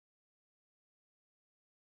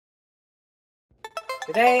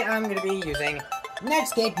Today I'm going to be using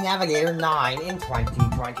Netscape Navigator 9 in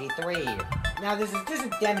 2023. Now this is just a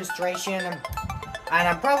demonstration, and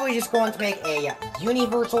I'm probably just going to make a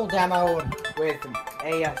universal demo with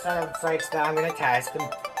a set of sites that I'm going to test.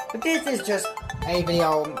 But this is just a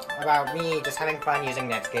video about me just having fun using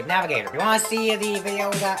Netscape Navigator. If you want to see the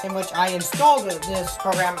video in which I installed this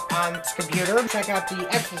program on this computer, check out the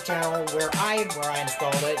extra channel where I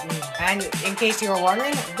installed it. And in case you're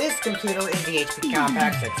wondering, this computer is the HP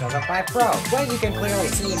Compact 605 Pro. So as you can clearly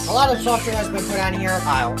see, a lot of software has been put on here.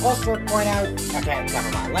 I'll also point out, okay,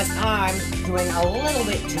 never mind. Unless I'm doing a little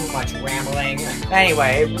bit too much rambling.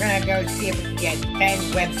 Anyway, we're gonna go see if we can get 10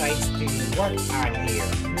 websites to work on here.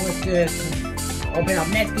 With this, open up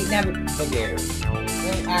Netscape Navigator.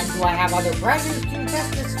 And do I have other browsers to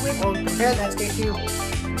test this with or compare Netscape to?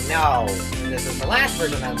 No. This is the last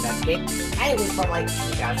version of Netscape, and it was from like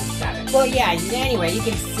 2007. But yeah, anyway, you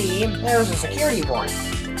can see there's a security warning.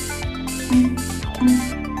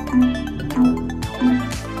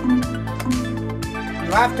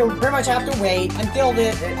 You pretty much have to wait until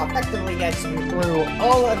it effectively gets through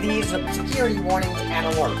all of these security warnings and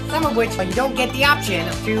alerts. Some of which you don't get the option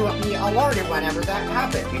to be alerted whenever that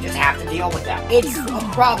happens. You just have to deal with that. It's a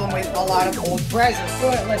problem with a lot of old browsers.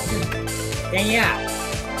 But let's do it. And yeah,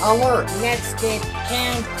 alert. Netscape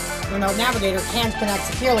Navigator can't connect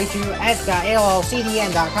securely to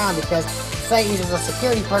s.allcdn.com because the site uses a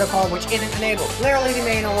security protocol which isn't enabled. Literally the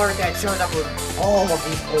main alert that shows up with all of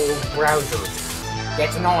these old browsers.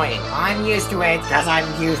 It's annoying. I'm used to it because I've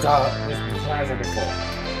used this browser before.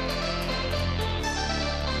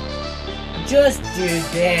 Just do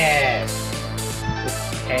this.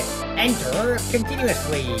 Enter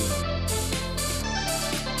continuously.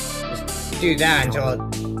 Just do that until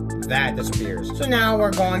that disappears. So now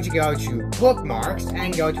we're going to go to bookmarks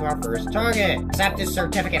and go to our first target. Accept this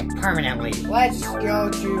certificate permanently. Let's go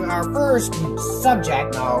to our first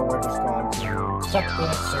subject. No, we're just going to accept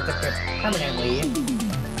this certificate permanently.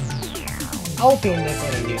 Open this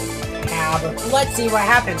in a new tab. Let's see what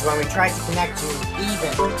happens when we try to connect to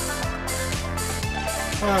even.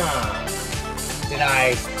 Did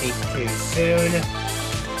I speak too soon?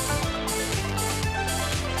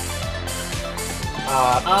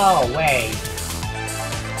 Oh, wait.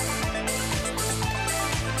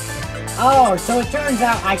 Oh, so it turns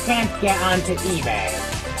out I can't get onto eBay.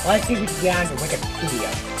 Let's see if we can get onto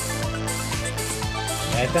Wikipedia.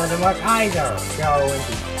 That doesn't work either. Go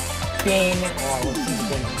into Bing. Oh, let's see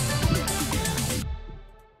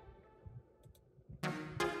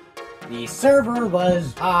the server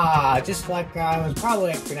was, just like I was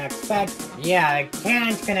probably gonna expect. Yeah, I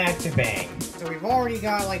can't connect to Bing. So we've already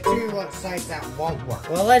got like 2 sites that won't work.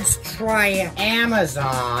 Well, let's try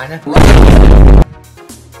Amazon.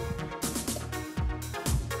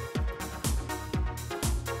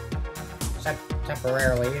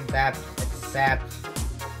 Temporarily, that accept.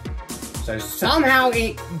 So somehow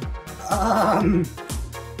it,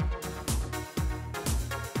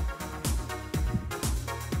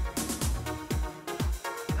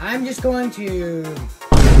 I'm just going to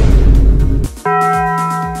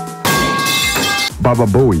Baba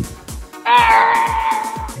Booey.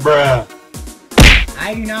 Bruh.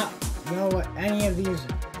 I do not know what any of these.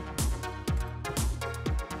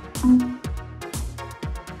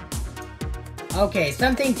 Okay,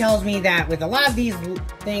 something tells me that with a lot of these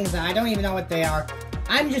things, I don't even know what they are.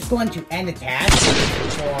 I'm just going to end the task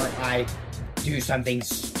before I do something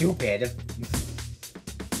stupid.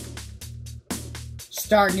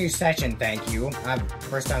 Start new session, thank you.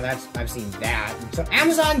 First time I've seen that. So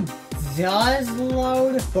Amazon does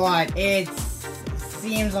load, but it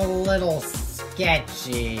seems a little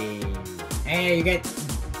sketchy. And you get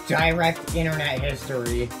direct internet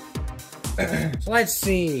history. So let's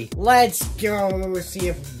see. Let's go see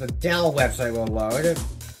if the Dell website will load.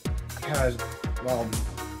 Because, well...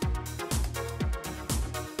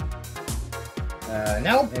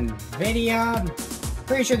 nope. NVIDIA.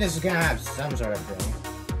 Pretty sure this is gonna have some sort of thing.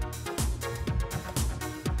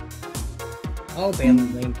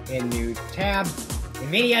 Open, link in new tab.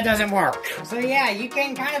 NVIDIA doesn't work. So yeah, you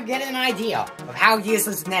can kind of get an idea of how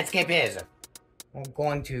useless Netscape is. I'm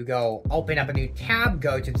going to go open up a new tab,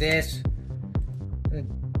 go to this, and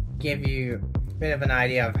give you a bit of an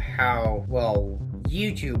idea of how, well,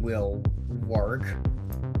 YouTube will work.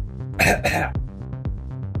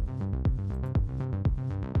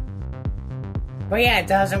 But yeah, it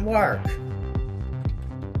doesn't work.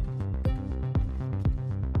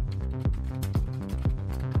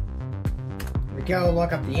 We go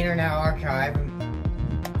look up the Internet Archive.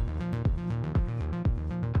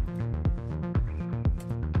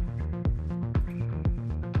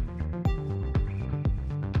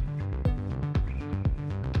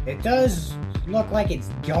 It does look like it's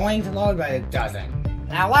going to load, but it doesn't.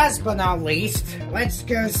 Now, last but not least, let's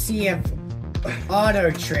go see if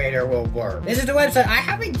Auto Trader will work. This is the website I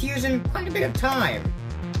have been using quite a bit of time.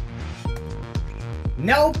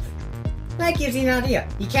 Nope. That gives you an idea.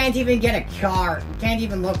 You can't even get a car. You can't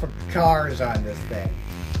even look for cars on this thing.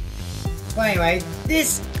 But anyway,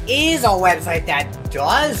 this is a website that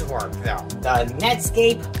does work, though. The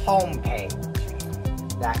Netscape homepage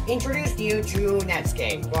that introduced you to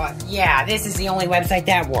Netscape. But yeah, this is the only website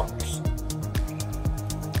that works.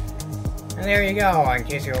 And there you go, in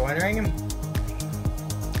case you were wondering.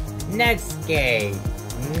 Netscape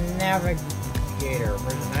Navigator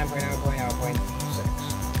version 9.0.0.6.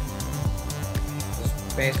 This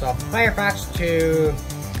is based off Firefox 2.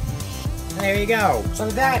 And there you go. So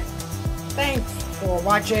with that, thanks for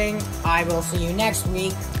watching. I will see you next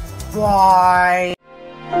week. Bye.